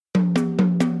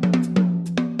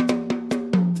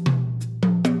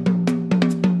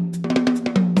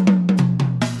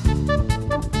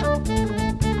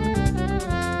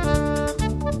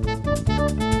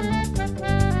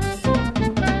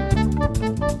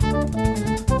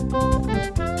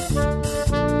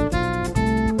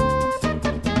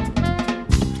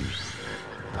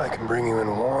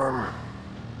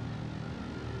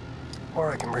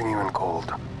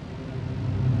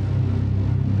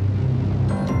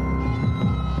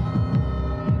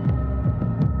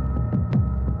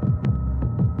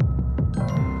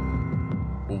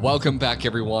Welcome back,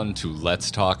 everyone, to Let's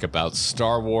Talk About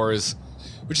Star Wars,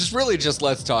 which is really just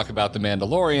Let's Talk About The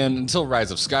Mandalorian until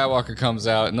Rise of Skywalker comes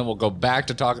out, and then we'll go back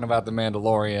to talking about The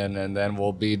Mandalorian, and then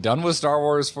we'll be done with Star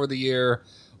Wars for the year,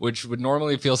 which would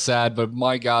normally feel sad, but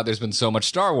my God, there's been so much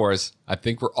Star Wars. I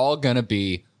think we're all gonna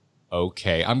be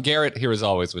okay. I'm Garrett, here as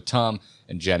always with Tom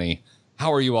and Jenny.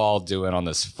 How are you all doing on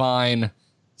this fine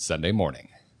Sunday morning?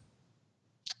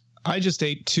 I just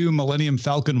ate 2 Millennium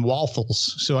Falcon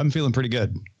waffles, so I'm feeling pretty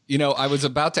good. You know, I was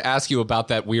about to ask you about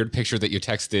that weird picture that you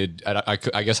texted. And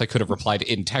I guess I could have replied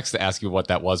in text to ask you what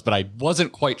that was, but I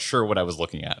wasn't quite sure what I was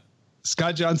looking at.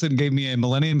 Scott Johnson gave me a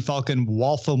Millennium Falcon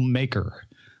waffle maker.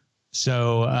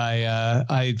 So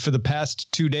I for the past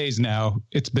 2 days now,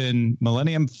 it's been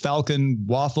Millennium Falcon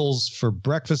waffles for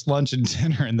breakfast, lunch, and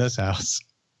dinner in this house.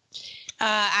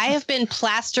 I have been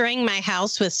plastering my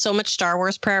house with so much Star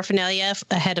Wars paraphernalia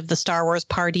ahead of the Star Wars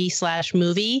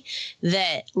party/movie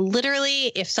that literally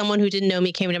if someone who didn't know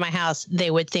me came to my house, they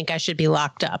would think I should be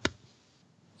locked up.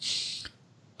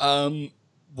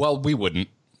 Well, we wouldn't.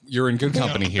 You're in good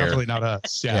company here. Definitely not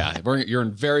us. Yeah. You're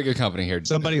in very good company here.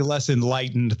 Somebody less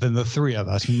enlightened than the three of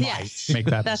us might make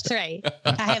that That's mistake.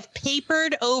 right. I have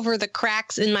papered over the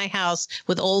cracks in my house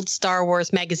with old Star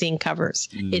Wars magazine covers.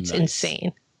 It's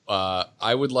insane.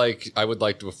 I would like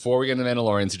to, before we get into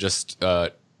Mandalorian, to just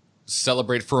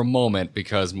celebrate for a moment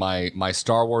because my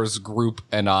Star Wars group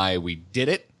and we did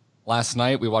it last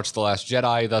night. We watched The Last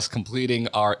Jedi, thus completing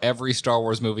our every Star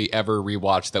Wars movie ever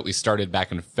rewatch that we started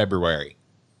back in February.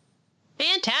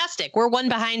 Fantastic. We're one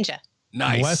behind you.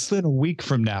 Nice. Less than a week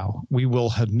from now, we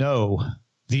will know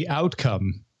the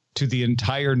outcome to the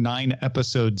entire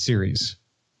 9-episode series.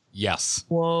 Yes.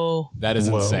 Whoa. That is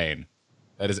insane.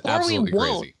 That is absolutely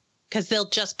crazy. Because they'll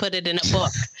just put it in a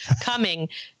book coming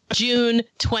June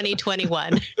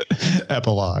 2021.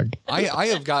 Epilogue. I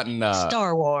have gotten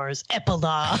Star Wars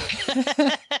epilogue.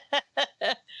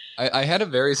 I had a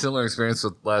very similar experience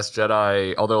with Last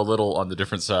Jedi, although a little on the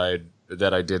different side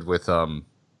that I did with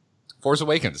Force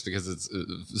Awakens, because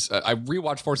I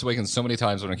rewatched Force Awakens so many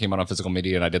times when it came out on physical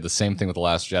media, and I did the same thing with The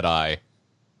Last Jedi.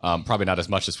 Probably not as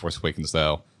much as Force Awakens,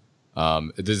 though.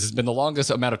 This has been the longest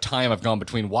amount of time I've gone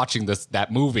between watching that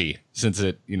movie since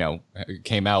it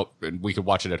came out and we could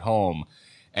watch it at home.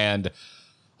 And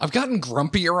I've gotten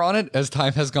grumpier on it as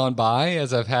time has gone by,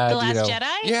 as I've had, The Last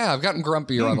Jedi? Yeah, I've gotten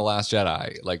grumpier on The Last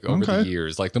Jedi, like over the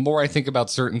years. Like the more I think about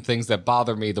certain things that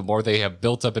bother me, the more they have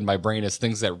built up in my brain as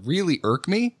things that really irk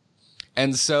me.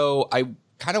 And so I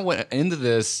kind of went into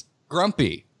this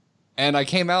grumpy. And I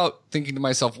came out thinking to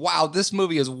myself, wow, this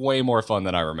movie is way more fun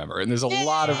than I remember. And there's a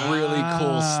lot of really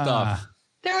cool stuff.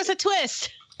 There was a twist.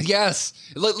 Yes.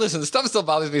 Listen, the stuff still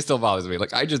bothers me.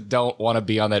 Like, I just don't want to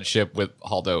be on that ship with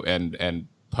Holdo and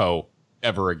Poe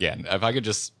ever again. If I could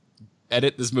just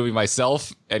edit this movie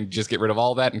myself and just get rid of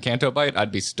all that in Canto Bite,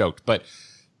 I'd be stoked. But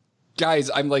guys,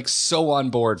 I'm like so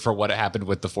on board for what happened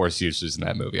with the Force users in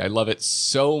that movie. I love it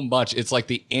so much. It's like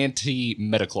the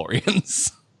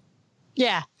anti-midichlorians.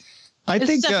 Yeah. I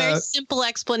think it's a very simple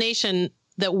explanation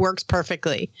that works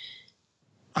perfectly.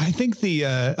 I think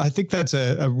that's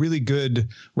a really good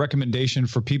recommendation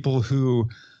for people who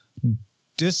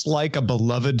dislike a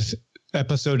beloved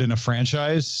episode in a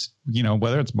franchise,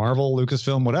 whether it's Marvel,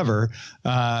 Lucasfilm, whatever,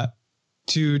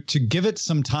 to give it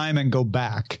some time and go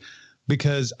back,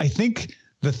 because I think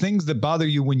the things that bother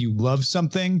you when you love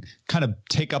something kind of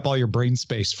take up all your brain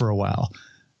space for a while.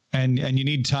 And you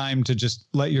need time to just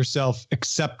let yourself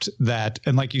accept that.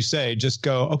 And like you say, just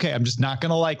go, okay, I'm just not going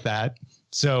to like that.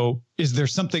 So is there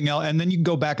something else? And then you can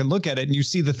go back and look at it and you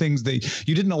see the things that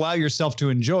you didn't allow yourself to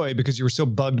enjoy because you were so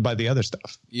bugged by the other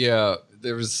stuff. Yeah,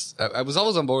 I was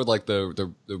always on board like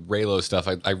the Reylo stuff.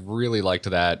 I really liked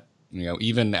that,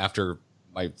 even after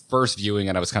my first viewing,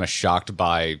 and I was kind of shocked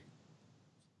by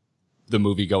the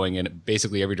movie going in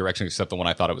basically every direction except the one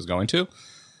I thought it was going to.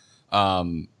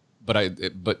 But I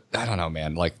don't know,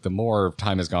 man. Like the more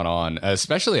time has gone on,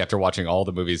 especially after watching all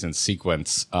the movies in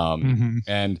sequence,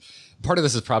 and part of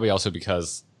this is probably also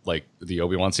because like the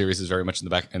Obi-Wan series is very much in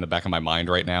the back of my mind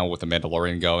right now with the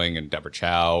Mandalorian going, and Deborah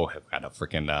Chow had a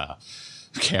freaking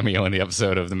cameo in the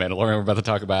episode of the Mandalorian we're about to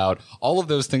talk about. All of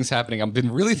those things happening. I've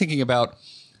been really thinking about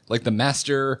like the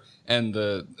master and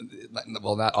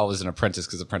not always an apprentice,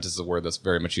 because apprentice is a word that's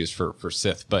very much used for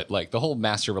Sith, but like the whole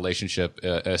master relationship,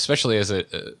 especially as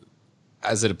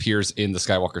it appears in the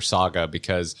Skywalker saga,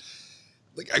 because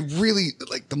like I really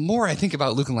like, the more I think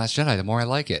about Luke and Last Jedi, the more I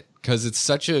like it, because it's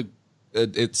such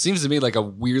it seems to me like a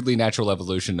weirdly natural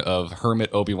evolution of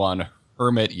Hermit Obi-Wan,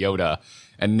 Hermit Yoda,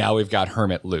 and now we've got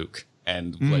Hermit Luke.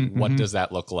 And like, what does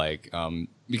that look like?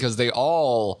 Because they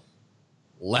all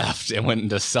left and went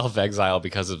into self-exile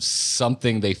because of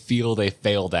something they feel they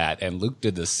failed at. And Luke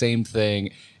did the same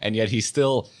thing. And yet he's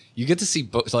still, you get to see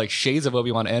both, like, shades of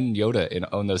Obi-Wan and Yoda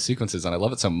in those sequences. And I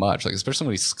love it so much. Like, especially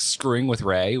when he's screwing with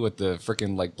Rey with the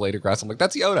freaking like blade of grass. I'm like,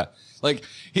 that's Yoda. Like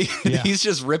he's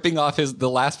just ripping off the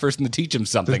last person to teach him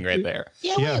something right there.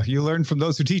 Yeah. You learn from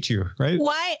those who teach you, right?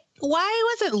 Why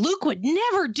was it Luke would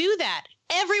never do that?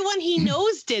 Everyone he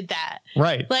knows did that.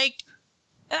 Right. Like,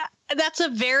 that's a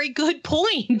very good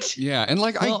point. Yeah. And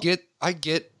like, I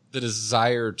get the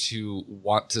desire to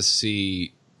want to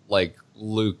see like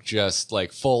Luke just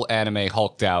like full anime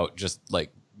hulked out, just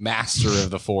like master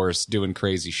of the Force doing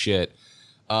crazy shit.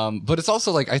 But it's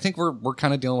also like, I think we're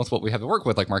kind of dealing with what we have to work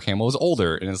with. Like Mark Hamill is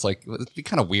older, and it's like, it'd be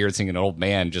kind of weird seeing an old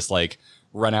man just like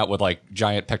run out with like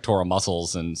giant pectoral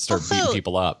muscles and start beating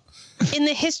people up. In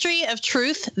the history of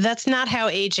truth, that's not how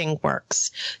aging works.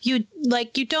 You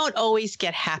don't always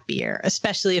get happier,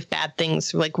 especially if bad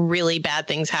things, like really bad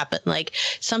things happen. Like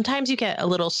sometimes you get a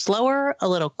little slower, a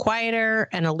little quieter,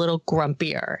 and a little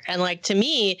grumpier. And like to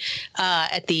me,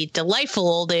 at the delightful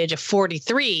old age of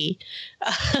 43,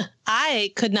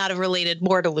 I could not have related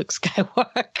more to Luke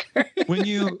Skywalker.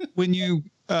 when you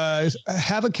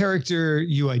have a character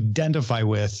you identify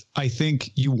with, I think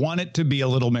you want it to be a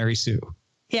little Mary Sue.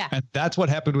 Yeah. And that's what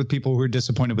happened with people who are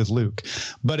disappointed with Luke.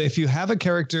 But if you have a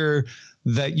character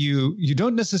that you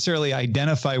don't necessarily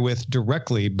identify with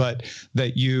directly, but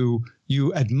that you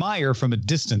admire from a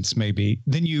distance, maybe,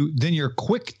 then you're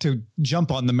quick to jump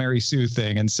on the Mary Sue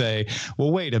thing and say,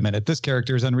 well, wait a minute, this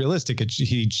character is unrealistic.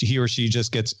 He or she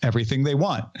just gets everything they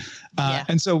want.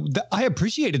 And so I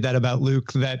appreciated that about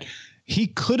Luke, that he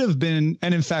could have been,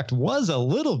 and in fact was a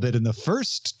little bit in the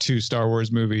first two Star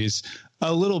Wars movies,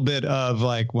 a little bit of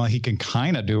like, well, he can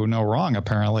kind of do no wrong,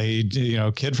 apparently. You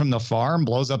know, kid from the farm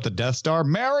blows up the Death Star,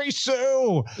 Mary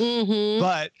Sue. Mm-hmm.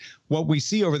 But what we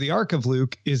see over the arc of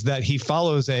Luke is that he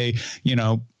follows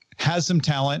has some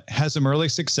talent, has some early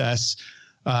success,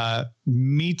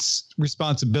 meets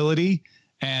responsibility,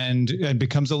 and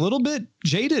becomes a little bit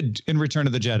jaded in Return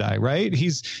of the Jedi, right?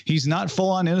 He's not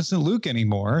full on innocent Luke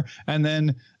anymore. And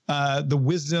then the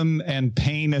wisdom and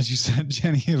pain, as you said,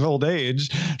 Jenny, of old age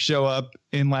show up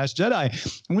in Last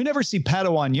Jedi. And we never see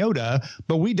Padawan Yoda,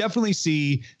 but we definitely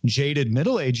see jaded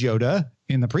middle-aged Yoda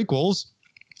in the prequels.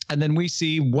 And then we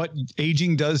see what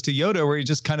aging does to Yoda, where he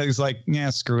just kind of is like, yeah,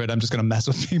 screw it, I'm just going to mess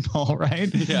with people,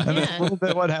 right? Yeah. And that's a little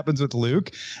bit what happens with Luke.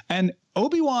 And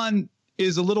Obi-Wan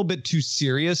is a little bit too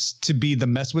serious to be the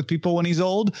mess with people when he's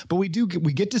old, but we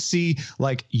get to see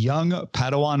like young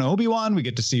Padawan Obi-Wan. We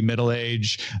get to see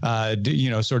middle-aged,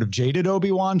 sort of jaded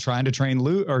Obi-Wan trying to train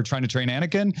Luke or trying to train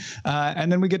Anakin.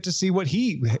 And then we get to see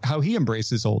how he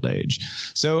embraces old age.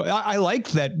 So I like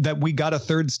that we got a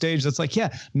third stage. That's like,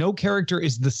 yeah, no character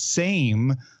is the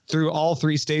same through all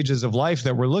three stages of life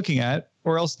that we're looking at,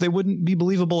 or else they wouldn't be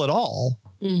believable at all.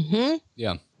 Mm-hmm.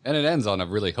 Yeah. And it ends on a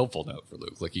really hopeful note for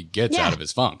Luke. Like, he gets out of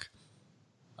his funk.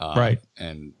 Right.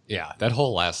 And yeah, that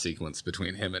whole last sequence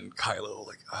between him and Kylo,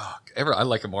 like, I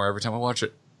like it more every time I watch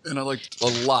it. And I liked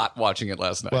a lot watching it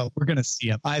last night. Well, we're going to see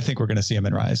him. I think we're going to see him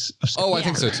in Rise. I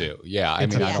think so too. Yeah.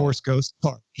 It's a Force Ghost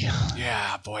part.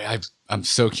 Yeah, boy, I'm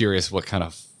so curious what kind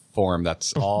of form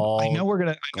that's all. I know we're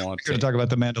going to talk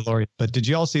about The Mandalorian, but did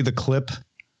you all see the clip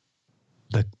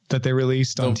that they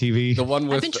released on TV? The one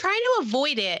with, I've been trying to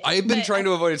avoid it. I've been trying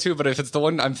to avoid it too, but if it's the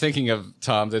one I'm thinking of,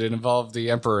 Tom, did it involve the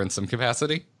Emperor in some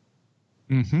capacity?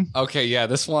 Mm-hmm. Okay, yeah,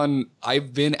 this one,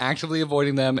 I've been actively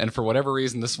avoiding them, and for whatever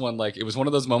reason, this one, like, it was one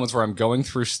of those moments where I'm going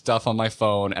through stuff on my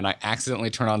phone, and I accidentally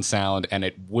turn on sound, and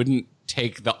it wouldn't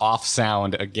take the off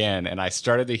sound again, and I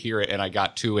started to hear it, and I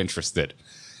got too interested.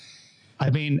 I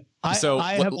mean, I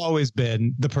have always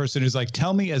been the person who's like,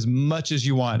 tell me as much as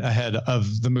you want ahead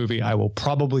of the movie. I will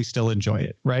probably still enjoy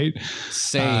it. Right.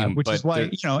 Same. Which is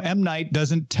why, M. Night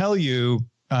doesn't tell you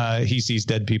he sees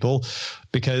dead people,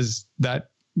 because that,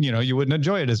 you wouldn't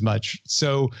enjoy it as much.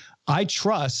 So I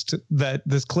trust that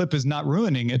this clip is not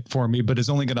ruining it for me, but is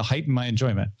only going to heighten my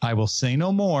enjoyment. I will say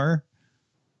no more.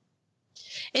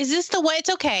 Is this the one?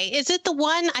 It's okay. Is it the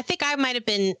one? I think I might have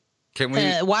been. Can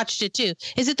we watched it too?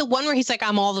 Is it the one where he's like,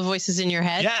 "I'm all the voices in your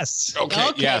head"? Yes.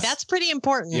 Okay. Yes. That's pretty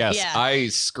important. Yes. Yeah. I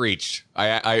screeched.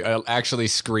 I actually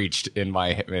screeched in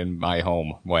my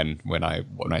home when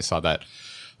I saw that.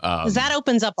 That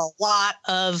opens up a lot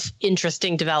of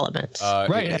interesting development.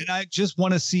 Right. And I just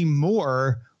want to see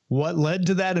more what led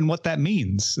to that and what that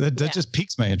means. That just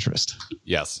piques my interest.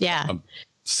 Yes. Yeah. I'm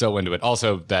so into it.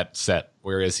 Also, that set.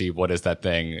 Where is he? What is that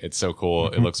thing? It's so cool.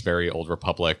 Mm-hmm. It looks very Old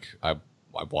Republic. I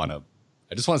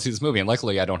just want to see this movie, and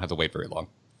luckily I don't have to wait very long.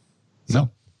 So,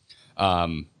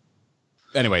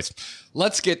 Anyways,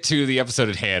 let's get to the episode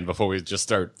at hand before we just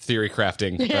start theory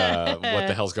crafting what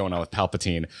the hell's going on with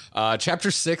Palpatine.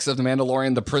 Chapter 6 of The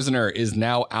Mandalorian, The Prisoner, is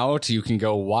now out. You can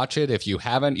go watch it. If you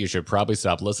haven't, you should probably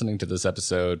stop listening to this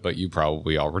episode, but you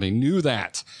probably already knew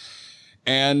that.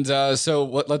 And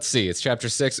let's see. It's chapter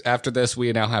 6. After this,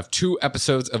 we now have 2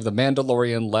 episodes of The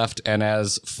Mandalorian left. And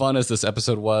as fun as this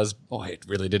episode was, boy, it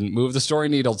really didn't move the story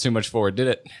needle too much forward, did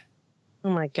it? Oh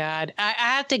my God. I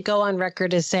have to go on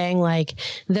record as saying, like,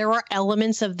 there were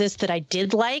elements of this that I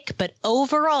did like, but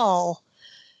overall,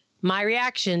 my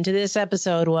reaction to this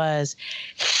episode was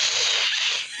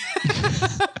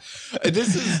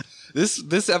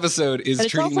this episode is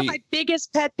it's treating also me. My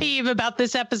biggest pet peeve about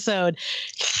this episode.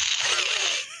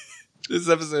 This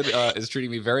episode is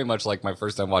treating me very much like my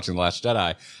first time watching The Last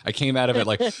Jedi. I came out of it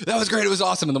like, that was great, it was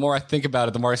awesome. And the more I think about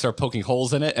it, the more I start poking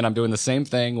holes in it. And I'm doing the same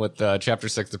thing with Chapter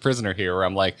 6, The Prisoner here, where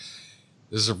I'm like,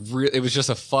 it was just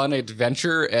a fun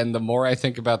adventure. And the more I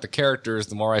think about the characters,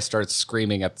 the more I start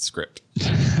screaming at the script.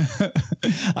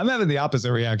 I'm having the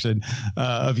opposite reaction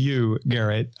of you,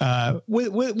 Garrett.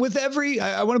 With every,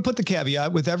 I want to put the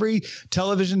caveat, with every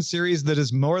television series that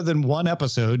is more than one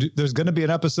episode, there's going to be an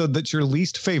episode that's your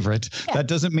least favorite. Yeah. That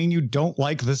doesn't mean you don't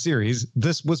like the series.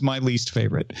 This was my least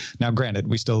favorite. Now, granted,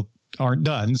 we still aren't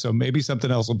done, so maybe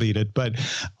something else will beat it, but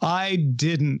I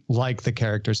didn't like the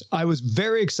characters. I was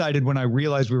very excited when I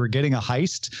realized we were getting a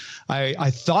heist.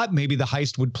 I thought maybe the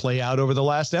heist would play out over the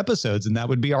last episodes and that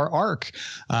would be our arc.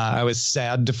 I was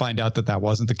sad to find out that that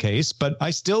wasn't the case, but I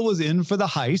still was in for the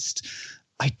heist.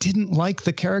 I didn't like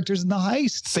the characters in the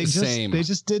heist. They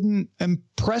just didn't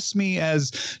impress me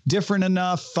as different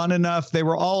enough, fun enough. They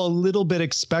were all a little bit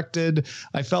expected.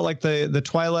 I felt like the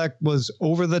Twi'lek was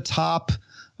over the top.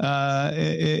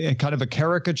 Kind of a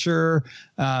caricature,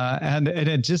 and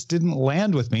it just didn't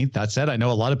land with me. That said, I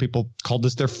know a lot of people called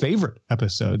this their favorite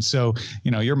episode. So,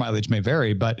 your mileage may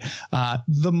vary, but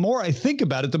the more I think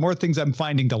about it, the more things I'm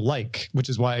finding to like, which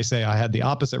is why I say I had the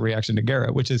opposite reaction to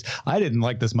Garrett, which is I didn't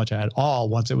like this much at all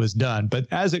once it was done. But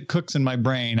as it cooks in my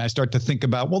brain, I start to think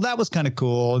about, well, that was kind of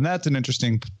cool. And that's an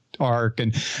interesting arc.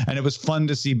 And it was fun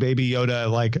to see Baby Yoda,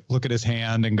 like, look at his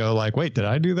hand and go like, wait, did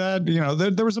I do that?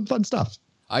 There was some fun stuff.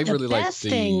 I really like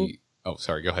the. Oh,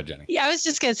 sorry. Go ahead, Jenny. Yeah, I was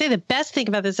just going to say the best thing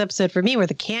about this episode for me were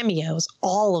the cameos.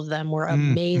 All of them were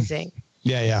amazing.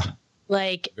 Yeah.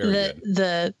 Like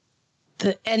the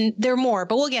and there are more,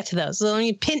 but we'll get to those. So let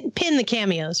me pin the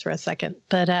cameos for a second.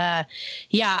 But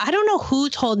yeah, I don't know who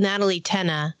told Natalie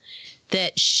Tena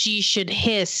that she should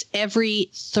hiss every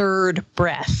third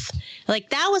breath. Like,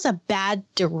 that was a bad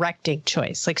directing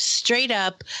choice. Like, straight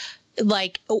up.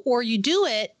 Like, or you do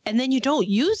it and then you don't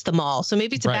use them all. So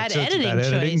maybe it's a bad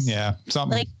editing choice. Yeah.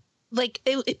 Something. Like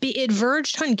it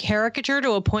verged on caricature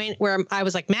to a point where I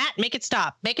was like, Matt, make it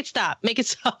stop. Like, it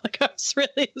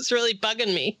was really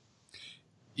bugging me.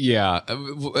 Yeah.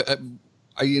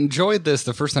 I enjoyed this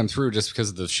the first time through just because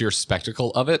of the sheer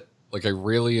spectacle of it. Like, I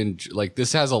really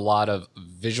this has a lot of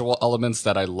visual elements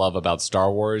that I love about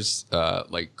Star Wars,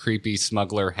 like creepy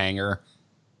smuggler hangar.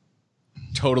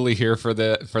 Totally here for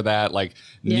that. Like,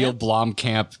 Neil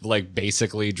Blomkamp, like,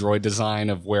 basically droid design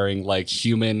of wearing like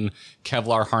human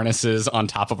Kevlar harnesses on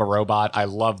top of a robot. I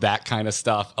love that kind of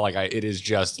stuff. Like, it is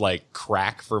just like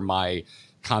crack for my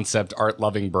concept art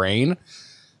loving brain,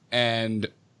 and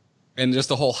just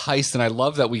the whole heist. And I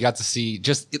love that we got to see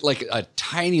just like a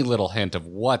tiny little hint of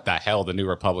what the hell the New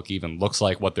Republic even looks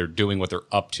like, what they're doing, what they're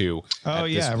up to. Oh,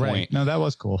 yeah, this point. Right. No, that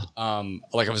was cool.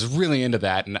 Like, I was really into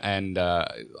that. And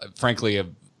frankly,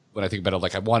 when I think about it,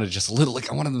 like, I wanted just a little,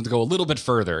 like, I wanted them to go a little bit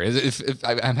further. If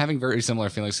I'm having very similar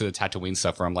feelings to the Tatooine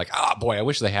stuff where I'm like, boy, I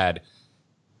wish they had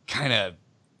kind of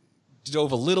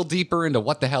dove a little deeper into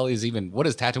what the hell is even, what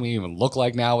does Tatooine even look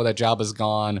like now that Jabba's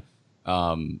gone?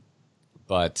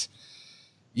 But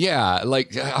yeah,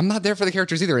 like, I'm not there for the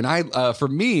characters either. And for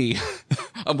me,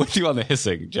 I'm with you on the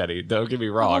hissing, Jenny. Don't get me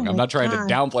wrong. I'm not trying to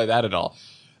downplay that at all.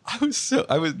 I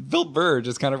was Bill Burr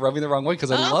just kind of rubbing the wrong way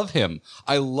because I love him.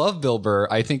 I love Bill Burr.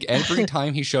 I think every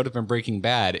time he showed up in Breaking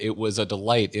Bad, it was a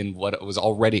delight in what was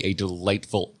already a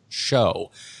delightful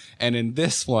show. And in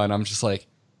this one, I'm just like,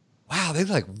 wow, they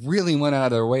like really went out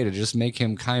of their way to just make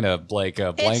him kind of like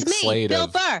a blank slate Bill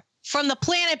Burr. From the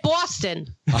planet Boston.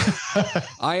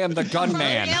 I am the gunman. From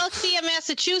the galaxy of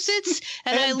Massachusetts,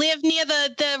 and I live near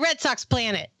the Red Sox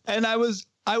planet. And I was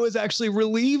actually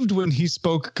relieved when he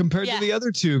spoke compared to the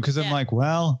other two, because I'm like,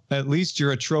 well, at least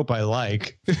you're a trope I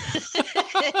like.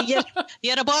 You're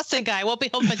a Boston guy. Won't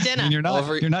be home for dinner. And you're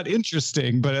not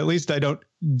interesting, but at least I don't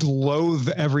loathe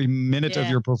every minute of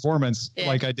your performance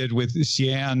like I did with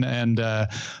Xian and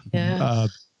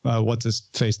what's his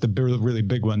face, the really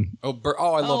big one. I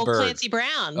love Berg. Clancy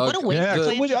Brown. What a waste Yeah, of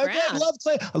Clancy Brown.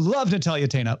 I love Natalia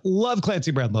Tena. Love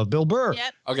Clancy Brown. Love Bill Burr.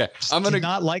 Yep. Okay, Did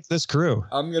not like this crew.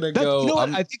 I'm gonna go. You know what?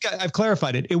 I think I've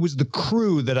clarified it. It was the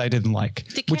crew that I didn't like,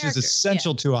 which is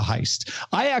essential to a heist.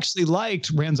 I actually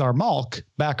liked Ranzar Malk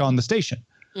back on the station.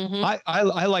 Mm-hmm.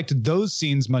 I liked those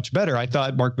scenes much better. I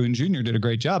thought Mark Boone Jr. did a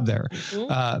great job there.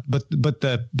 Mm-hmm. But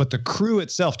the crew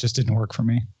itself just didn't work for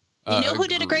me. You know who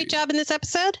did a great job in this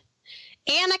episode?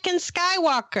 Anakin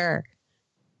Skywalker.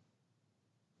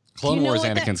 Clone Wars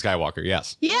Anakin Skywalker,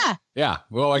 yes. Yeah. Yeah.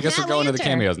 Well, I guess we're going to the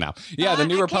cameos now. Yeah, the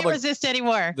New Republic. I can't resist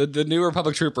anymore. The New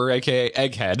Republic trooper, aka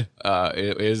Egghead,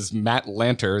 is Matt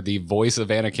Lanter, the voice of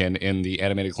Anakin in the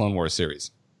animated Clone Wars series.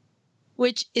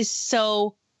 Which is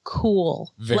so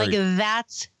cool.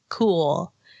 That's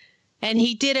cool. And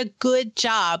he did a good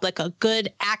job, like a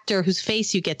good actor whose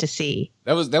face you get to see.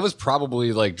 That was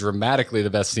probably like dramatically the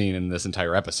best scene in this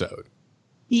entire episode.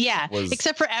 Yeah,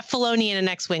 except for Filoni in an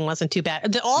X-Wing wasn't too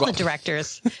bad. All the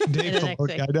directors in an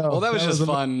X-Wing. I know. Well, that was just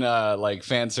fun, like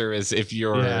fan service if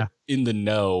you're in the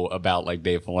know about like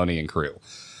Dave Filoni and crew.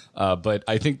 But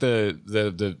I think the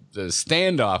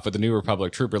standoff with the New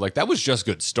Republic trooper, like that was just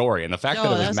good story, and the fact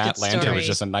that it was Matt Lanter was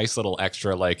just a nice little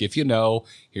extra. Like if you know,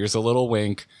 here's a little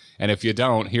wink, and if you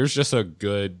don't, here's just a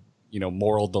good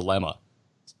moral dilemma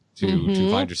to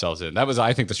find yourselves in. That was,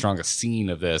 I think, the strongest scene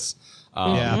of this.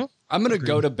 I'm going to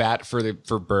go to bat for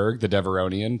Berg, the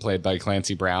Deveronian, played by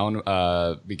Clancy Brown,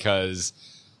 because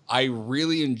I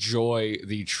really enjoy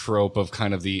the trope of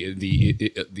kind of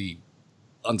the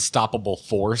unstoppable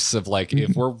force of like,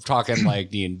 if we're talking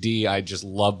like D&D, I just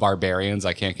love barbarians.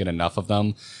 I can't get enough of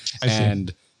them. I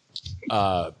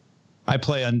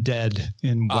play undead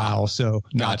in WoW, so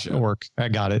not orc. I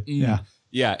got it. Yeah.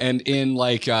 Yeah, and in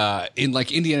like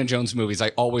Indiana Jones movies,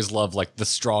 I always love like the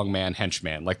strong man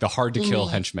henchman, like the hard to kill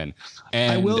henchman.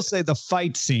 And I will say the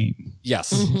fight scene.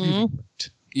 Yes. Mm-hmm.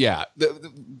 Yeah.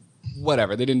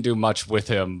 Whatever. They didn't do much with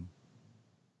him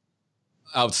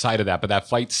outside of that, but that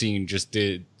fight scene just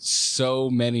did so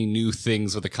many new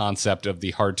things with the concept of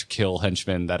the hard to kill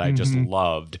henchman that I just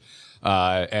loved,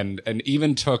 and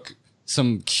even took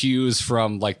some cues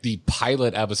from like the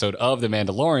pilot episode of The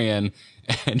Mandalorian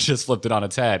and just flipped it on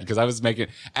its head. Because I was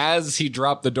as he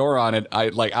dropped the door on it, I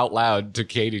like out loud to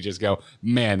Katie just go,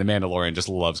 man, the Mandalorian just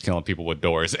loves killing people with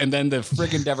doors. And then the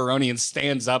friggin' Deveronian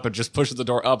stands up and just pushes the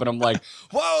door up, and I'm like,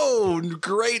 whoa,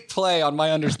 great play on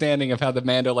my understanding of how the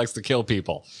Mando likes to kill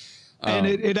people. And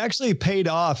it actually paid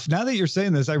off. Now that you're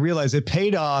saying this, I realize it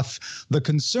paid off the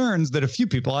concerns that a few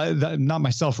people, not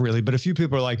myself really, but a few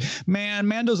people are like, man,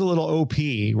 Mando's a little OP,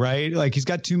 right? Like he's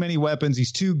got too many weapons.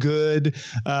 He's too good.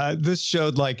 This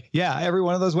showed like, every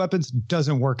one of those weapons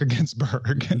doesn't work against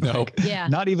Berg. Nope.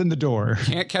 Not even the door.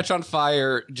 Can't catch on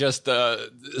fire. Just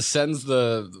sends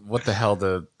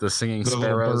the singing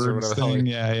sparrows or whatever the hell.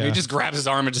 Yeah. He just grabs his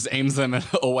arm and just aims them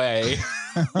away.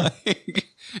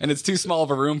 And it's too small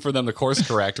of a room for them to course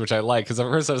correct, which I like, because at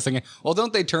first I was thinking, well,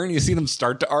 don't they turn? You see them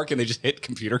start to arc and they just hit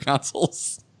computer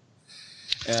consoles.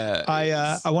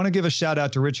 I want to give a shout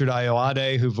out to Richard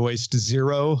Ayoade, who voiced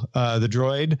Zero, the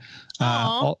droid.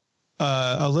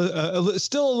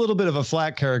 Still a little bit of a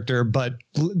flat character, but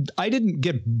I didn't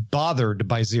get bothered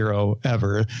by Zero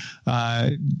ever.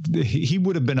 He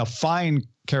would have been a fine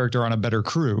character on a better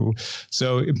crew.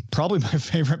 So probably my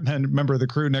favorite member of the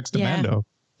crew next to Mando.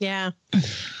 Yeah.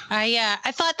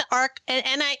 I thought the arc and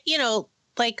I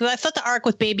thought the arc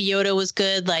with Baby Yoda was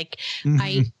good. Like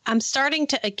I'm starting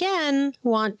to again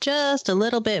want just a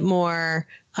little bit more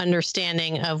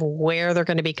understanding of where they're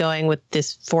going to be going with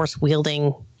this force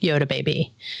wielding Yoda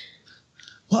baby.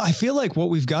 Well, I feel like what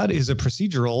we've got is a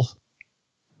procedural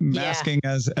masking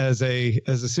as a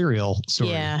serial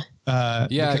story. Yeah.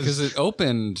 Because it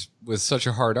opened with such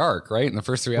a hard arc, right? In the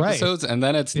first 3 episodes. Right. And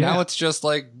then now it's just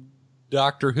like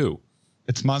Doctor Who.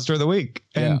 It's Monster of the Week.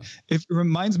 And it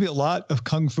reminds me a lot of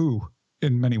Kung Fu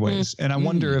in many ways. And I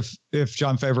wonder if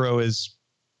Jon Favreau is,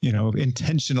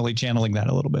 intentionally channeling that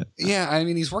a little bit. Yeah, I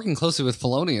mean, he's working closely with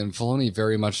Filoni, and Filoni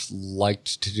very much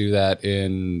liked to do that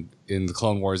in the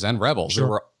Clone Wars and Rebels.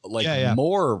 Sure. There were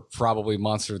more probably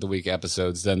Monster of the Week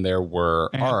episodes than there were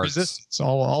arcs. Resistance,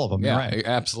 all of them. Yeah, right.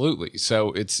 Absolutely.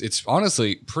 So it's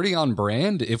honestly pretty on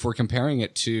brand if we're comparing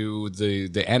it to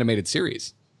the animated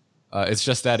series. It's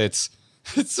just that it's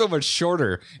so much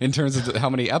shorter in terms of how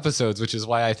many episodes, which is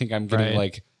why I think I'm getting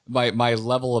like my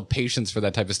level of patience for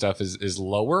that type of stuff is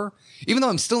lower, even though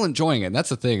I'm still enjoying it. And that's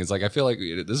the thing, is like I feel like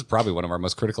this is probably one of our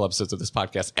most critical episodes of this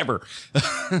podcast ever.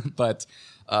 But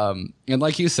And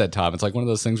like you said, Tom, it's like one of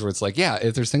those things where it's like, yeah,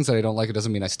 if there's things that I don't like, it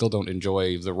doesn't mean I still don't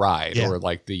enjoy the ride or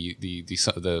like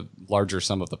the larger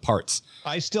sum of the parts.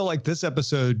 I still like this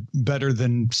episode better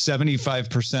than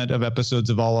 75% of episodes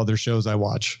of all other shows I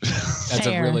watch. That's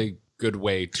a really good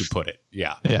way to put it.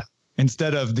 Yeah. Yeah.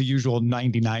 Instead of the usual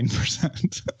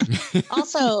 99%.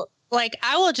 Also, like,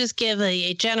 I will just give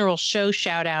a general show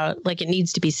shout out, like it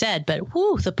needs to be said, but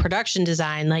the production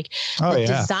design, like the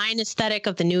design aesthetic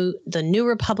of the New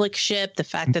Republic ship, the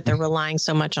fact that they're relying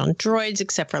so much on droids,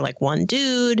 except for like one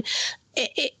dude,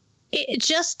 it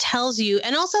just tells you.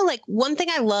 And also, like, one thing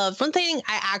I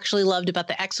actually loved about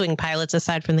the X-Wing pilots,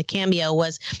 aside from the cameo,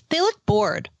 was they looked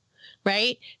bored,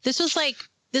 right? This was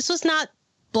not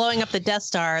blowing up the Death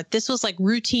Star. This was like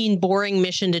routine, boring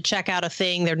mission to check out a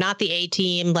thing. They're not the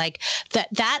A-Team. Like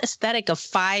that aesthetic of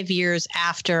 5 years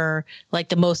after like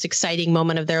the most exciting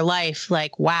moment of their life.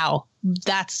 Like, wow,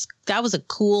 that was a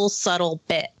cool, subtle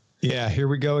bit. Yeah, here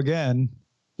we go again.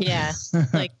 Yeah,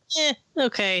 like,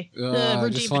 okay. I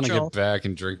just want to get back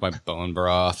and drink my bone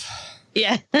broth.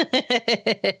 Yeah.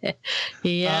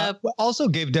 Yeah. Also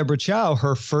gave Deborah Chow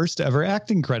her first ever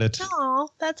acting credit. Oh,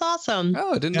 that's awesome.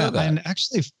 Oh, I didn't know that. And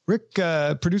actually,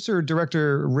 producer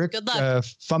director Rick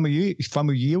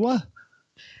Famuyiwa.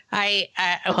 I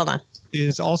hold on.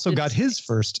 Is also got his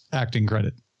first acting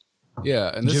credit.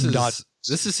 Yeah, and this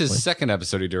is his second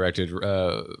episode he directed.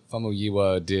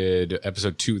 Famuyiwa did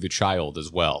episode 2, The Child, as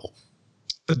well.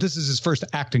 But this is his first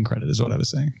acting credit, is what I was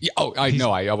saying. Yeah. Oh, I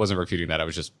know. I wasn't refuting that. I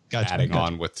was just adding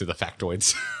on to the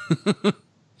factoids.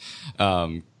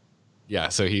 Yeah.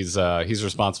 So he's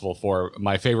responsible for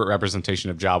my favorite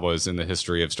representation of Jawas in the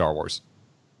history of Star Wars.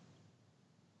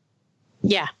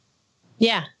 Yeah.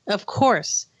 Yeah. Of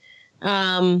course.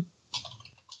 I'm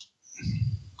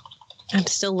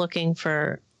still looking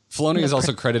for. Filoni is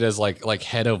also credited as like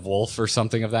head of Wolf or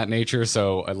something of that nature.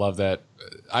 So I love that.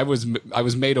 I was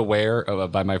made aware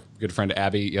by my good friend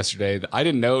Abby yesterday that I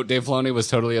didn't know Dave Filoni was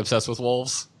totally obsessed with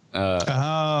wolves.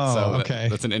 Okay.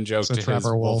 That's an in-joke to his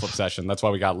wolf obsession. That's why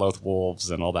we got Loth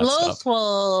Wolves and all that stuff. Loth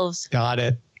Wolves. Got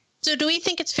it. So do we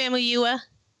think it's Famuyiwa?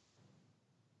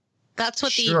 That's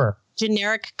what the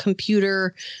generic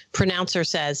computer pronouncer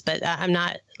says, but I'm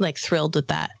not like thrilled with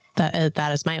that.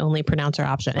 That is my only pronouncer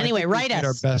option. Anyway, write us.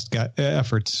 Our best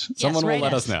efforts. Someone will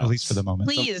let us know, at least for the moment.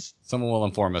 Please. Someone will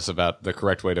inform us about the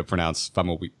correct way to pronounce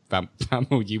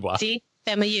Famuyiwa. See,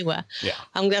 Famuyiwa. Yeah,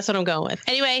 that's what I'm going with.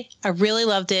 Anyway, I really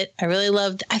loved it. I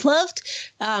loved.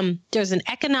 There's an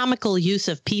economical use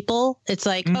of people. It's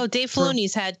like, Dave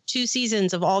Filoni's had 2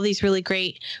 seasons of all these really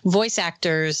great voice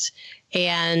actors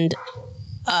and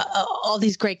all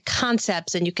these great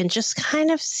concepts, and you can just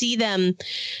kind of see them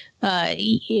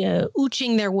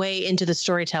ooching their way into the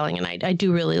storytelling, and I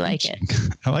do really like it.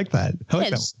 I like that.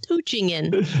 Ooching in.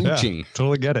 Ooching. Yeah,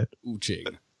 totally get it.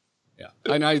 Ooching. Yeah,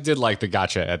 and I did like the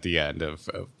gotcha at the end of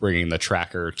bringing the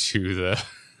tracker to the.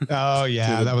 Oh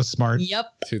yeah, that was smart. Yep.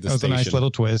 To the that was station. a nice little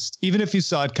twist. Even if you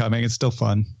saw it coming, it's still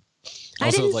fun. I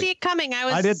didn't see it coming. I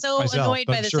was so annoyed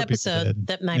by this episode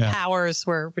that my powers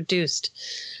were reduced.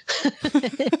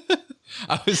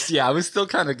 I was still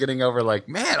kind of getting over like,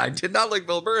 man, I did not like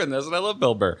Bill Burr in this, and I love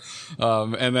Bill Burr.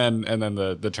 And then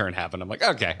the turn happened. I'm like,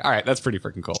 okay, all right, that's pretty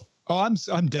freaking cool. Oh,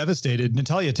 I'm devastated.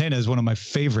 Natalia Tena is one of my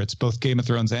favorites, both Game of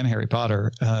Thrones and Harry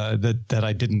Potter. That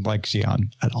I didn't like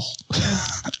Xi'an at all.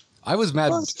 I was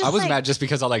mad. I was mad just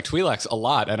because I like Twi'leks a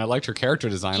lot, and I liked her character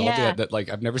design. I loved that like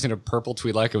I've never seen a purple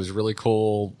Twi'lek. It was really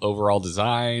cool overall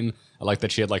design. I like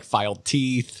that she had like filed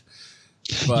teeth.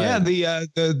 But yeah,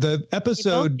 the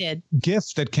episode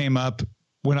GIF that came up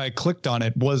when I clicked on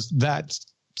it was that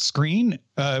screen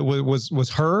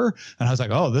was her, and I was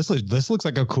like, oh, this looks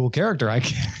like a cool character. I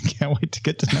can't wait to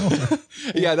get to know her.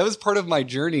 Yeah, that was part of my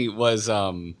journey. Was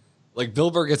like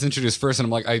Bill Burr gets introduced first, and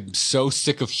I'm like, I'm so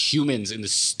sick of humans in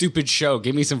this stupid show.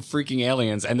 Give me some freaking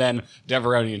aliens. And then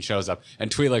Devaronian shows up, and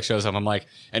Twi'lek shows up. I'm like,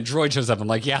 and Droid shows up. I'm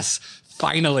like, yes,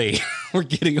 finally, we're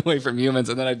getting away from humans.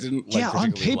 And then I didn't. Like,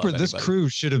 on paper, this crew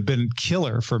should have been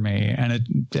killer for me, and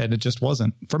it just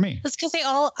wasn't for me. It's because they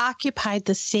all occupied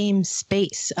the same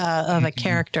space of a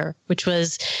character, which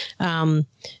was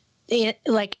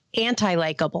like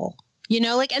anti-likable,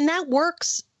 and that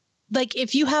works. Like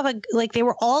if you have they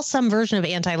were all some version of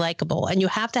anti-likable, and you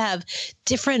have to have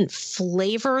different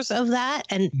flavors of that.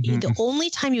 And the only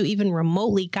time you even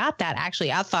remotely got that,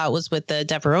 actually, I thought was with the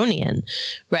Devaronian,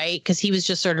 right? Because he was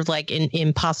just sort of like an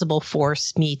impossible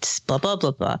force meets blah, blah,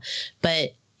 blah, blah.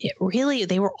 But it really,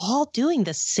 they were all doing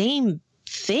the same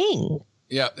thing.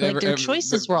 Yeah, Like their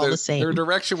choices were all the same. Their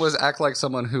direction was act like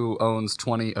someone who owns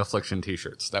 20 Affliction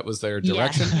t-shirts. That was their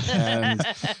direction, and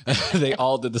they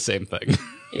all did the same thing.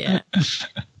 Yeah.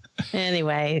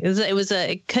 Anyway,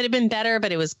 it could have been better,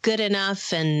 but it was good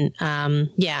enough, and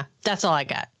yeah, that's all I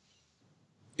got.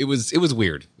 It was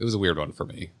weird. It was a weird one for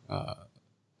me.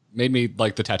 Made me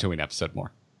like the Tatooine episode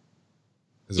more.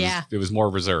 It was more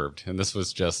reserved, and this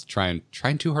was just trying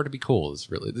too hard to be cool. Is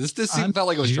really this felt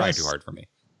like it was trying too hard for me.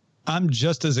 I'm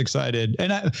just as excited.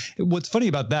 And what's funny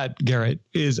about that, Garrett,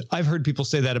 is I've heard people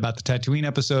say that about the Tatooine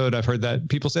episode. I've heard that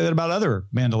people say that about other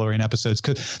Mandalorian episodes.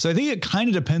 So I think it kind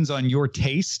of depends on your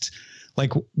taste.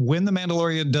 Like when the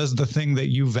Mandalorian does the thing that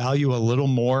you value a little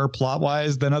more plot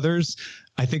wise than others,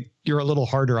 I think you're a little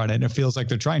harder on it. And it feels like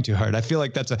they're trying too hard. I feel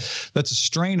like that's a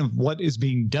strain of what is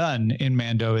being done in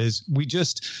Mando is we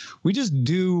just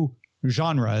do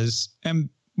genres, and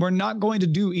we're not going to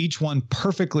do each one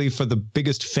perfectly for the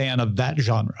biggest fan of that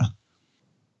genre.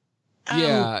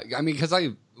 Yeah, I mean, because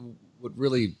what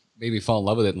really made me fall in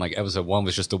love with it in like episode 1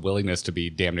 was just the willingness to be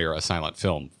damn near a silent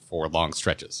film for long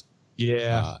stretches.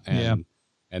 Yeah,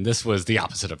 and this was the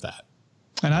opposite of that.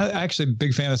 And I actually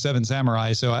big fan of Seven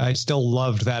Samurai, so I still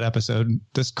loved that episode.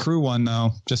 This crew one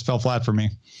though just fell flat for me.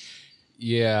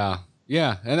 Yeah,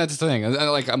 and that's the thing.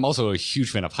 Like, I'm also a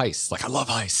huge fan of heists. Like, I love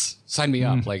heists. Sign me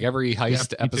up. Like every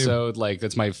heist episode. Like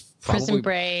that's my Prison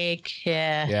Break.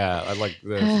 Yeah, I like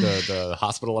the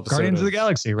hospital episode. Guardians of the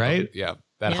Galaxy, right?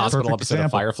 That hospital Perfect episode example.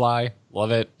 of Firefly.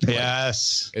 Love it.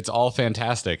 Yes, it's all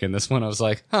fantastic. And this one, I was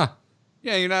like,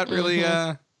 yeah, you're not really.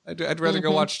 I'd rather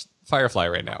go watch Firefly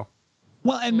right now.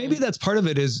 Well, and maybe that's part of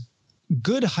it is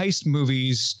good heist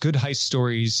movies, good heist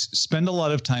stories spend a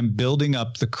lot of time building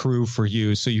up the crew for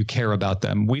you so you care about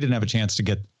them. We didn't have a chance to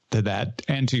get to that.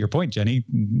 And to your point, Jenny,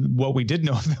 what we did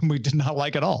know of them, we did not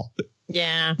like at all.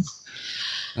 Yeah.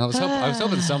 I was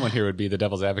hoping someone here would be the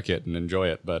devil's advocate and enjoy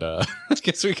it, but I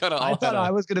guess we kind of all. I thought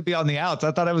I was going to be on the outs.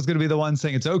 I thought I was going to be the one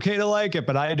saying it's okay to like it,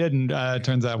 but I didn't.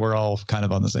 Turns out we're all kind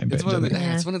of on the same page.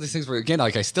 It's one of these things where, again,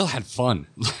 like I still had fun.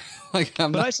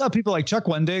 I saw people like Chuck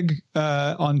Wendig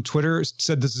on Twitter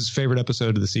said this is his favorite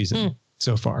episode of the season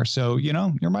so far. So,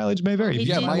 your mileage may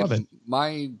vary. I love it.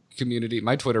 My community,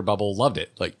 my Twitter bubble loved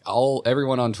it. Like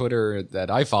everyone on Twitter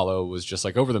that I follow was just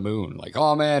like over the moon. Like,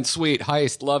 oh man, sweet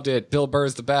heist, loved it. Bill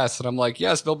Burr's the best. And I'm like,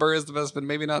 yes, Bill Burr is the best, but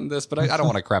maybe not in this. But I don't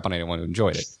want to crap on anyone who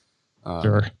enjoyed it.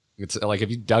 Sure. It's like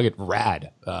if you dug it,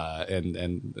 rad. And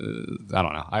I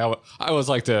don't know. I always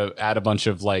like to add a bunch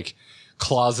of like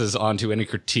clauses onto any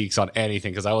critiques on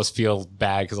anything because I always feel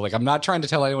bad because like I'm not trying to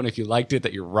tell anyone if you liked it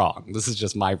that you're wrong. This is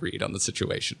just my read on the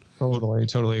situation.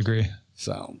 Totally agree.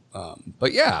 So,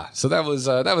 but yeah, so that was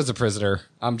The Prisoner.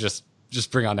 I'm just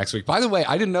bring on next week. By the way,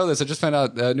 I didn't know this. I just found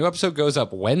out a new episode goes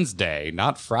up Wednesday,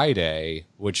 not Friday,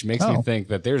 which makes me think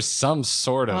that there's some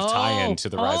sort of tie-in to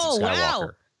the Rise of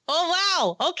Skywalker.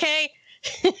 Oh wow! Okay.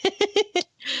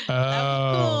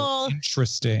 Oh, cool.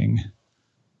 Interesting.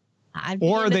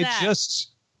 Or they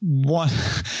just want.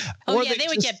 Oh yeah, they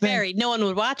would get buried. No one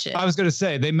would watch it. I was going to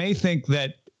say they may think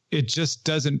that it just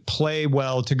doesn't play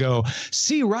well to go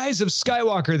see Rise of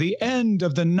Skywalker, the end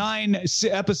of the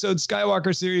 9-episode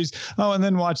Skywalker series. Oh, and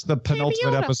then watch the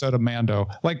penultimate episode of Mando.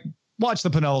 Like, watch the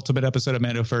penultimate episode of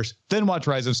Mando first, then watch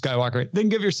Rise of Skywalker, then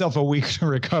give yourself a week to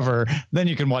recover. Then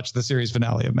you can watch the series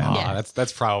finale of Mando.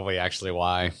 That's probably actually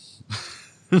why.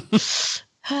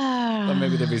 But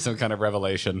maybe there'd be some kind of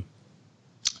revelation.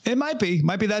 It might be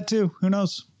that too. Who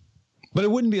knows? But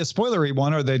it wouldn't be a spoilery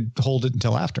one, or they'd hold it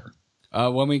until after.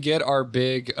 When we get our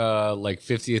big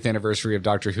 50th anniversary of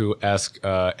Doctor Who-esque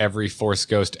every Force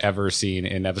Ghost ever seen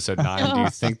in episode 9, do you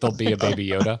think there'll be a Baby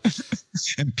Yoda?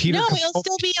 And Peter he'll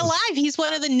still be alive. He's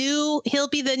one of the new. He'll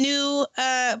be the new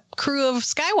crew of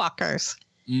Skywalkers.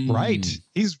 Right.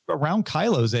 He's around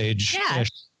Kylo's age. Yeah.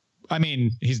 I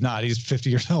mean, he's not. He's 50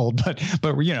 years old, but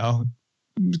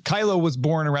Kylo was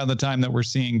born around the time that we're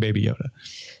seeing Baby Yoda.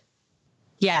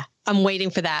 Yeah, I'm waiting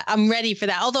for that. I'm ready for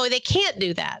that. Although they can't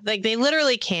do that. Like, they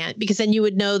literally can't, because then you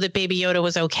would know that Baby Yoda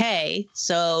was okay.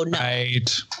 So, no.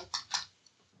 Right.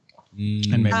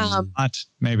 And maybe not.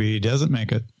 Maybe he doesn't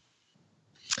make it.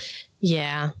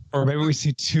 Yeah. Or maybe we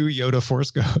see 2 Yoda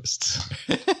Force Ghosts.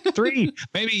 3.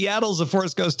 Maybe Yaddle's a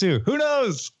Force Ghost too. Who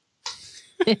knows?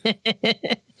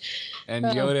 And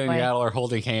Yoda and Yaddle are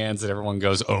holding hands, and everyone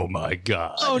goes, "Oh my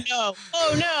god! Oh no!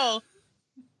 Oh no!"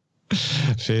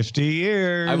 50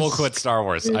 years. I will quit Star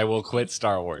Wars.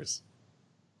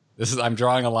 I'm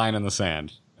drawing a line in the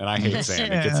sand, and I hate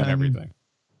sand. It gets in everything.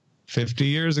 50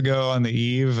 years ago, on the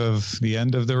eve of the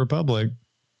end of the Republic,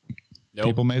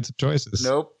 people made some choices.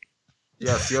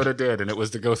 Yes, Yoda did, and it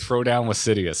was to go throw down with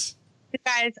Sidious.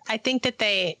 Guys, I think that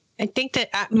they I think that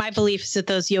my belief is that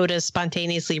those Yodas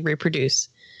spontaneously reproduce.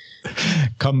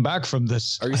 Come back from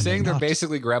this. Are you saying they're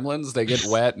basically gremlins? They get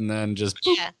wet and then just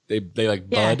they like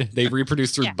bud. They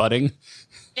reproduce through budding.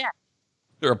 Yeah,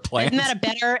 they're a plant. Isn't that a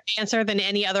better answer than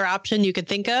any other option you could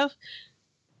think of?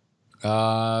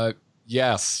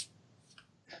 Yes.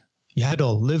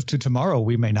 Yaddle, live to tomorrow.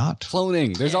 We may not.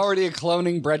 Cloning. There's already a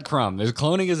cloning breadcrumb. There's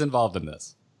cloning is involved in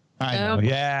this. I know.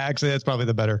 Yeah, actually, that's probably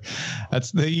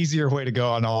that's the easier way to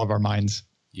go on all of our minds.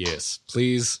 Yes,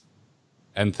 please.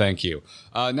 And thank you.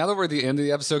 Now that we're at the end of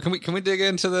the episode, can we dig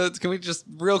into can we just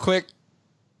real quick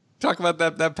talk about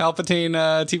that Palpatine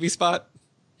TV spot?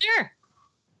 Sure.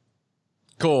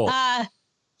 Cool.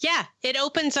 Yeah, it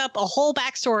opens up a whole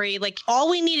backstory. Like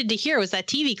all we needed to hear was that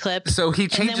TV clip. So he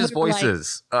changes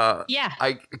voices. Yeah.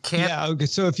 I can't. Yeah. Okay.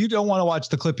 So if you don't want to watch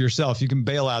the clip yourself, you can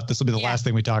bail out. This will be the last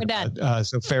thing we talk about.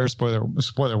 So fair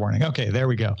spoiler warning. Okay, there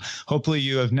we go. Hopefully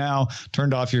you have now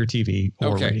turned off your TV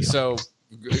or radio. So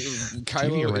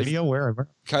TV or radio, wherever.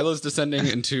 Kylo's descending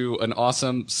into an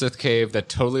awesome Sith cave that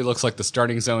totally looks like the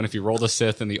starting zone if you roll the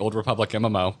Sith in the Old Republic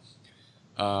MMO.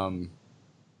 Palpatine's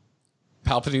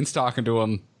talking to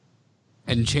him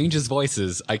and changes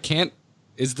voices. I can't.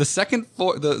 Is the second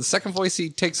voice he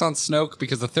takes on Snoke,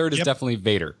 because the third is definitely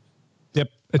Vader. Yep.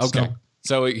 It's Snoke.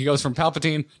 So he goes from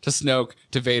Palpatine to Snoke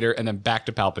to Vader and then back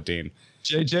to Palpatine.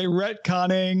 JJ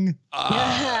retconning.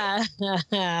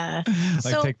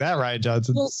 Take that, Rian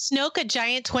Johnson. Was Snoke a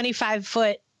giant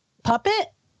 25-foot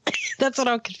puppet? That's what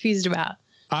I'm confused about.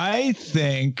 I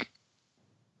think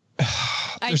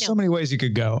there's so many ways you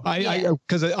could go.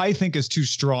 Because I think is too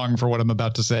strong for what I'm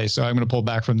about to say. So I'm going to pull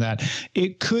back from that.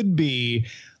 It could be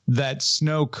that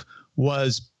Snoke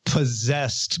was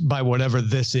possessed by whatever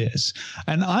this is.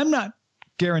 And I'm not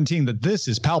guaranteeing that this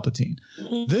is Palpatine.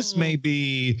 This may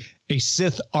be a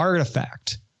Sith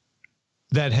artifact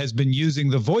that has been using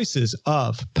the voices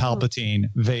of Palpatine,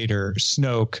 Vader,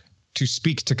 Snoke to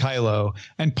speak to Kylo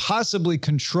and possibly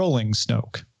controlling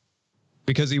Snoke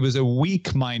because he was a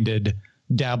weak-minded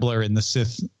dabbler in the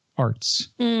Sith arts.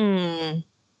 But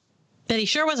he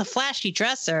sure was a flashy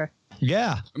dresser.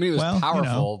 Yeah. I mean, he was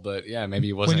powerful, but maybe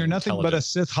he wasn't. When you're nothing but a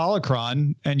Sith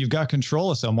holocron and you've got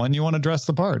control of someone, you want to dress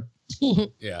the part.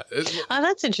 Yeah. Oh,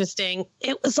 that's interesting.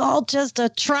 It was all just a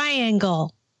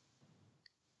triangle.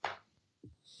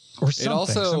 Or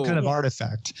something, some kind of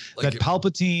artifact that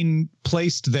Palpatine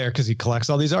placed there because he collects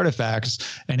all these artifacts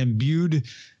and imbued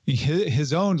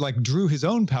his own, drew his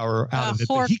own power out of it,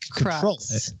 but he could control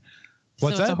it.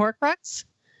 What's that? It's a Horcrux?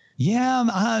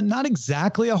 Yeah, not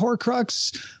exactly a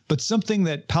Horcrux, but something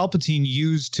that Palpatine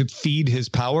used to feed his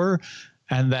power,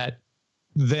 and that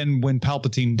then when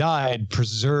Palpatine died,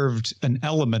 preserved an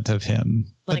element of him,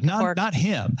 but not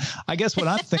him. I guess what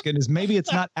I'm thinking is maybe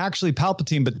it's not actually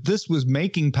Palpatine, but this was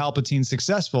making Palpatine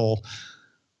successful.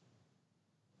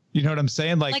 You know what I'm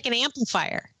saying? Like an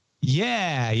amplifier.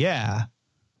 Yeah.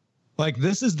 Like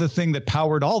this is the thing that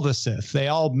powered all the Sith. They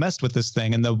all messed with this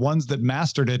thing, and the ones that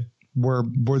mastered it were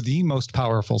the most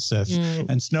powerful Sith.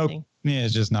 And Snoke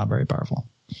is just not very powerful.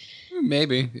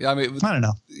 Maybe. I mean, I don't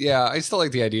know. Yeah, I still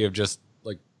like the idea of just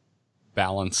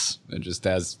balance, and just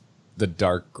as the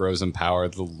dark grows in power,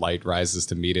 the light rises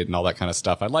to meet it and all that kind of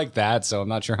stuff. I like that, so I'm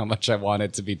not sure how much I want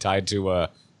it to be tied to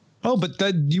but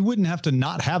that you wouldn't have to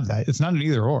not have that. It's not an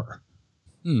either or.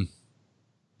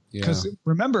 Because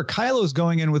remember, Kylo's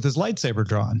going in with his lightsaber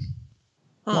drawn.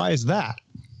 Why is that?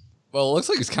 Well, it looks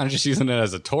like he's kind of just using it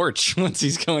as a torch once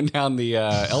he's going down the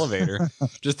elevator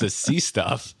just to see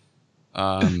stuff.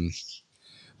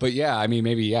 But yeah, I mean,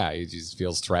 maybe, he just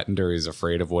feels threatened or he's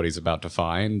afraid of what he's about to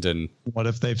find. And what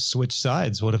if they've switched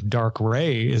sides? What if Dark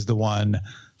Rey is the one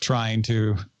trying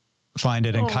to find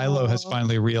it and Kylo has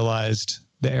finally realized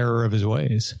the error of his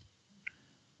ways?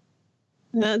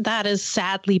 That is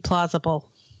sadly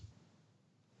plausible.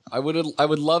 I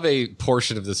would love a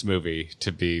portion of this movie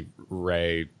to be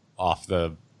Rey off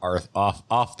the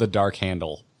dark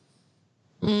handle.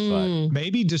 But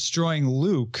maybe destroying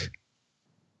Luke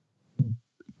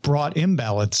brought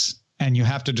imbalance, and you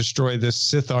have to destroy this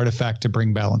Sith artifact to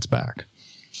bring balance back.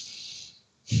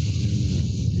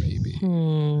 Maybe.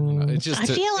 It's just I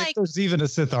feel like there's even a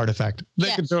Sith artifact.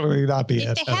 They could totally not be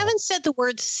it. They haven't said the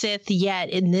word Sith yet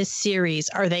in this series.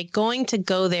 Are they going to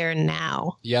go there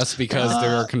now? Yes, because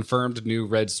there are confirmed new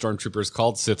red stormtroopers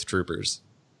called Sith troopers.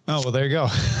 Oh, well, there you go.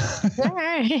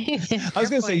 I was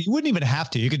going to say, you wouldn't even have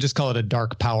to. You could just call it a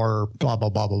dark power, blah, blah,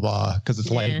 blah, blah, blah, because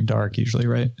it's light and dark usually,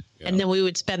 right? Yeah. And then we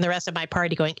would spend the rest of my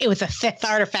party going, it was a Sith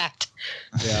artifact.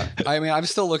 Yeah. I mean, I'm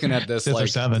still looking at this. 6 or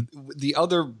 7. The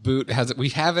other boot has it. We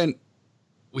haven't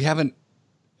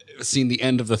seen the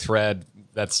end of the thread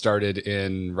that started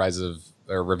in Rise of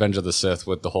or Revenge of the Sith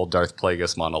with the whole Darth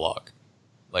Plagueis monologue.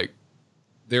 Like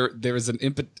there is an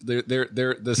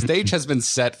the stage has been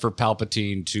set for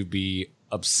Palpatine to be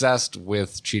obsessed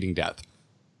with cheating death.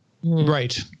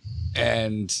 Right.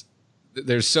 And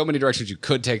there's so many directions you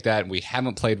could take that, and we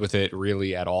haven't played with it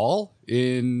really at all.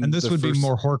 And this would be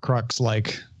more Horcrux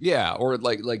like. Yeah, or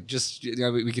like just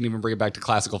we can even bring it back to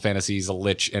classical fantasies, a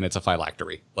lich and it's a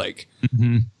phylactery. Like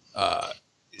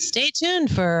stay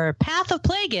tuned for Path of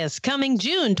Plagueis coming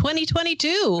June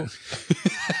 2022.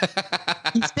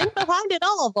 He's been behind it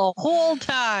all the whole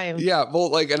time. Yeah, well,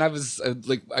 like, and I was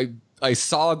I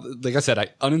saw, like I said, I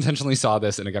unintentionally saw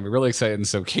this and it got me really excited. And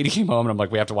so Katie came home and I'm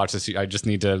like, we have to watch this. I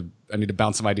need to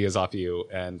bounce some ideas off you.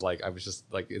 And like, I was just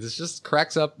like, this just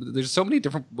cracks up. There's so many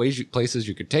different places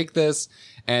you could take this.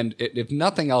 And if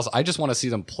nothing else, I just want to see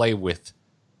them play with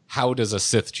how does a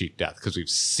Sith cheat death? Because we've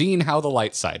seen how the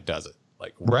light side does it.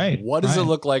 Like, what does it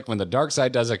look like when the dark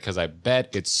side does it? Because I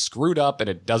bet it's screwed up and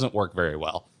it doesn't work very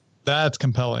well. That's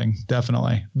compelling.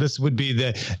 Definitely. This would be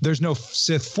there's no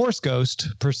Sith Force Ghost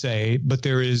per se, but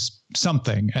there is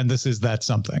something. And this is that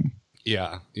something.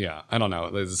 Yeah. I don't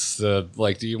know. It's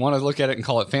like, do you want to look at it and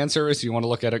call it fan service? Do you want to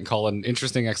look at it and call it an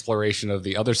interesting exploration of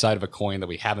the other side of a coin that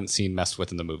we haven't seen messed with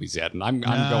in the movies yet? And I'm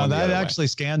going that actually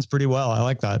scans pretty well. I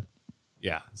like that.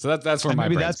 Yeah. So that's where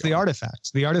maybe that's going. The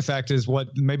artifact. The artifact is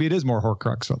what maybe it is more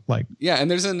Horcrux like. Yeah,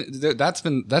 and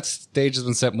that stage has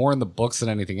been set more in the books than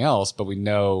anything else, but we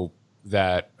know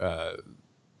that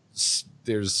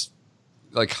there's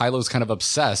like Kylo's kind of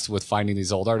obsessed with finding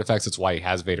these old artifacts. That's why he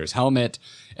has Vader's helmet,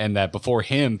 and that before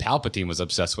him, Palpatine was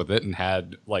obsessed with it and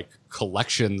had like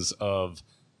collections of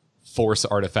Force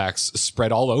artifacts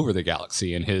spread all over the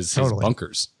galaxy in his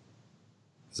bunkers.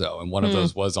 So, and one of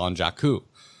those was on Jakku.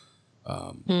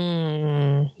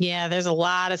 Yeah, there's a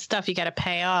lot of stuff you got to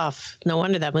pay off. No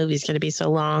wonder that movie's going to be so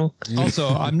long. Also,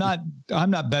 I'm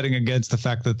not betting against the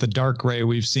fact that the dark ray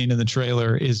we've seen in the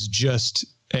trailer is just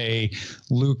a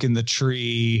Luke in the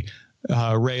tree,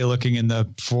 Ray looking in the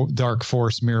dark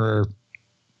force mirror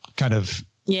kind of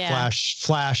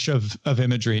flash of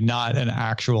imagery, not an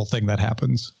actual thing that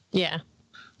happens. Yeah.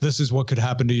 This is what could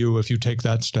happen to you if you take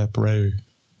that step, Ray.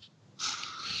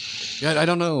 Yeah, I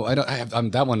don't know.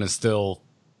 That one is still.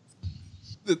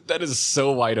 That is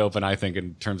so wide open, I think,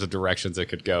 in terms of directions it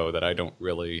could go, that I don't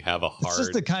really have a hard. It's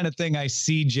just the kind of thing I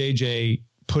see JJ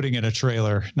putting in a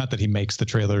trailer. Not that he makes the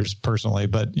trailers personally,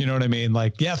 but you know what I mean?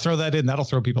 Like, yeah, throw that in. That'll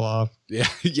throw people off. Yeah.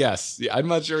 Yes. Yeah, I'm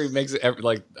not sure he makes it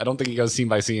like, I don't think he goes scene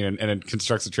by scene and it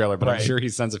constructs a trailer, but I'm sure he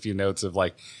sends a few notes of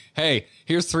like, hey,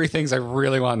 here's 3 things I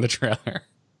really want in the trailer.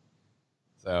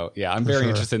 So, yeah, I'm very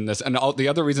interested in this. And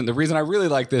the reason I really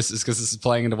like this is because this is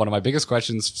playing into one of my biggest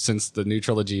questions since the new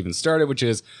trilogy even started, which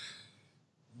is,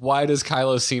 why does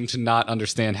Kylo seem to not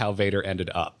understand how Vader ended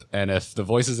up? And if the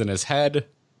voices in his head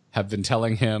have been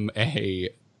telling him a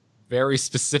very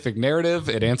specific narrative,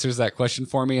 it answers that question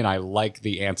for me, and I like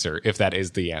the answer, if that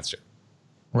is the answer.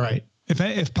 Right.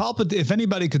 If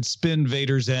anybody could spin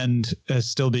Vader's end as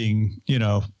still being,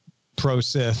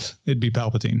 pro-Sith, it'd be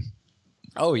Palpatine.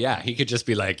 Oh, yeah. He could just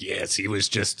be like, yes, he was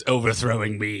just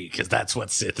overthrowing me because that's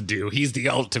what Sith do. He's the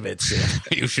ultimate Sith.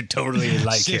 You should totally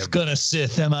like him. Sith gonna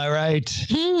Sith, am I right?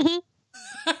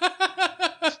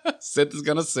 Sith is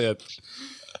gonna Sith.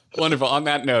 Wonderful. On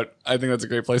that note, I think that's a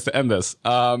great place to end this.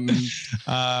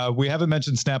 We haven't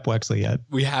mentioned Snap Wexley yet.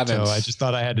 We haven't. So I just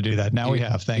thought I had to do that. Now we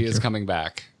have. Thank you. He is coming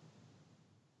back.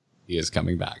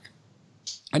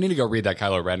 I need to go read that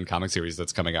Kylo Ren comic series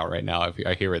that's coming out right now.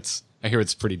 I hear it's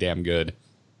pretty damn good.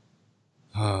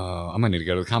 I might need to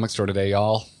go to the comic store today,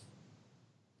 y'all.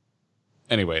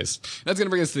 Anyways, that's going to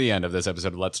bring us to the end of this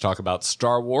episode of Let's Talk About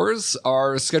Star Wars.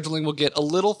 Our scheduling will get a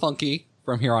little funky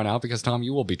from here on out because, Tom,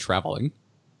 you will be traveling.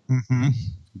 Mm-hmm.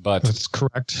 But that's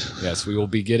correct. Yes, we will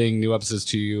be getting new episodes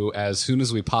to you as soon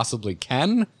as we possibly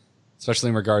can, especially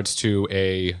in regards to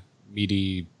a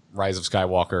meaty Rise of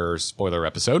Skywalker spoiler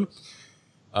episode.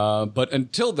 But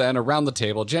until then, around the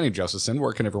table, Jenny Josephson,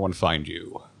 where can everyone find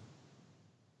you?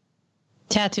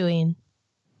 Tatooine.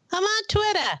 I'm on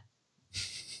Twitter.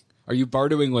 Are you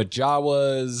bartering with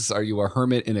Jawas? Are you a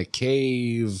hermit in a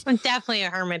cave? I'm definitely a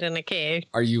hermit in a cave.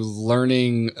 Are you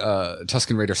learning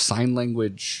Tusken Raider sign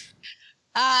language?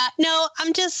 No,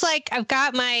 I'm just like, I've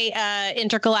got my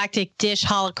intergalactic dish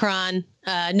holocron.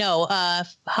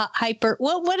 Hyper.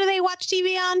 What do they watch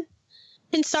TV on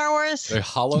in Star Wars? The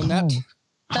HoloNet? Oh.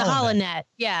 The HoloNet.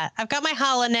 Yeah. I've got my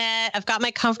HoloNet. I've got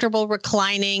my comfortable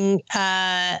reclining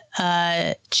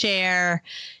chair.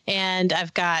 And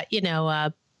I've got,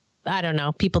 I don't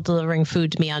know, people delivering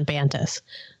food to me on Bantas.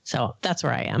 So that's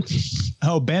where I am.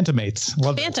 Oh, Bantamates.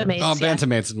 Love Bantamates. Oh,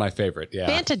 Bantamates is my favorite. Yeah.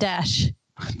 Bantadash.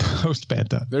 Post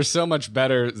Bantha. They're so much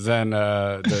better than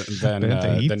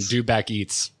Dewback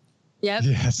Eats. Yep.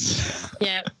 Yes.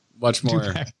 Yeah. Much more.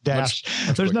 Dewback Dash. Much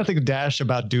There's quicker. nothing Dash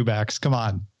about Dewbacks. Come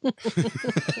on.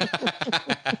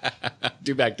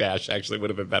 Dewback Dash actually would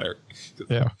have been better.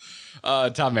 Yeah.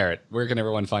 Tom Merritt, where can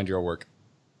everyone find your work?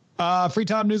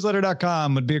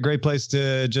 FreeTomNewsletter.com would be a great place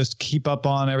to just keep up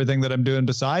on everything that I'm doing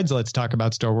besides Let's Talk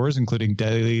About Star Wars, including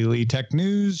Daily Tech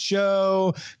News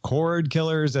Show, Cord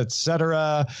Killers,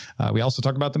 etc. We also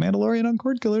talk about The Mandalorian on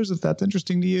Cord Killers, if that's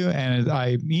interesting to you. And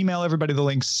I email everybody the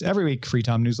links every week,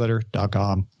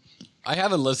 FreeTomNewsletter.com. I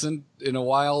haven't listened in a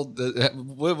while.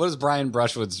 What does Brian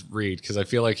Brushwood's read? Because I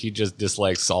feel like he just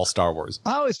dislikes all Star Wars.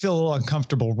 I always feel a little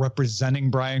uncomfortable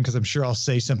representing Brian because I'm sure I'll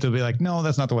say something to be like, no,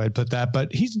 that's not the way I'd put that.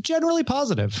 But he's generally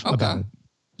positive about it.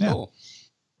 Yeah.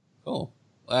 Cool.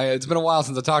 It's been a while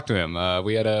since I talked to him.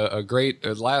 We had a great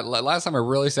last time I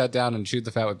really sat down and chewed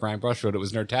the fat with Brian Brushwood. It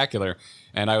was Nerdtacular,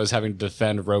 and I was having to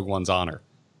defend Rogue One's honor.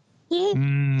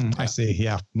 I see.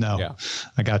 Yeah. No. Yeah.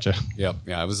 I gotcha. Yep.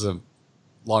 Yeah. It was a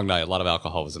long night. A lot of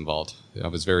alcohol was involved. I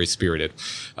was very spirited.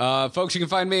 Folks, you can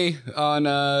find me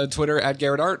on Twitter at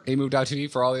GarrettArt, amove.tv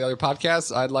for all the other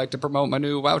podcasts. I'd like to promote my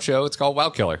new WoW show. It's called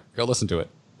WoW Killer. Go listen to it,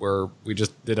 where we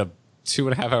just did a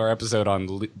 2.5-hour episode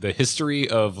on the history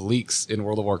of leaks in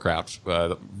World of Warcraft.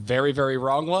 Very, very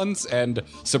wrong ones and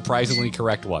surprisingly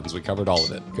correct ones. We covered all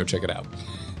of it. Go check it out.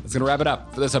 That's going to wrap it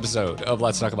up for this episode of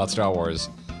Let's Talk About Star Wars.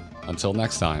 Until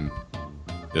next time,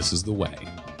 this is the way.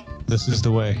 This is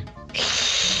the way.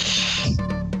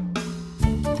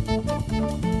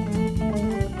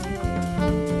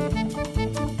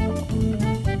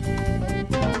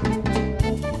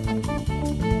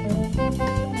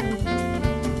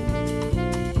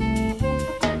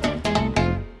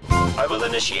 I will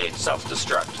initiate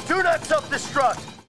self-destruct. Do not self-destruct!